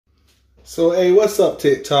So, hey, what's up,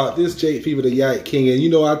 TikTok? This is Jake Fever, the Yike King, and you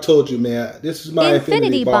know I told you, man, this is my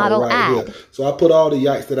infinity bottle right here. So I put all the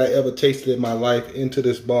yikes that I ever tasted in my life into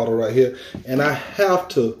this bottle right here, and I have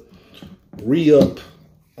to re-up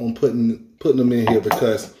on putting them in here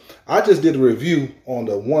because I just did a review on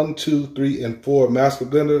the 1, 2, 3, and 4 Master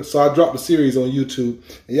Blender. So I dropped a series on YouTube,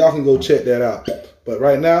 and y'all can go check that out. But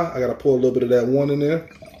right now, I got to pour a little bit of that 1 in there.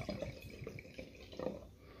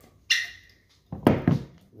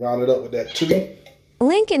 Round it up with that 2.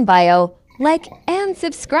 Link in bio, like, and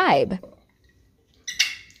subscribe.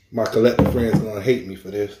 My collective friends are gonna hate me for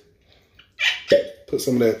this. Put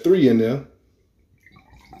some of that 3 in there.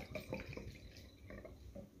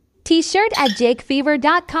 T-shirt at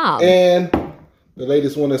jakefever.com. And the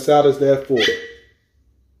latest one that's out is that 4.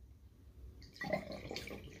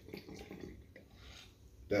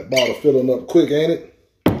 That bottle filling up quick, ain't it?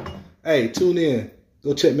 Hey, tune in.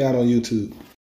 Go check me out on YouTube.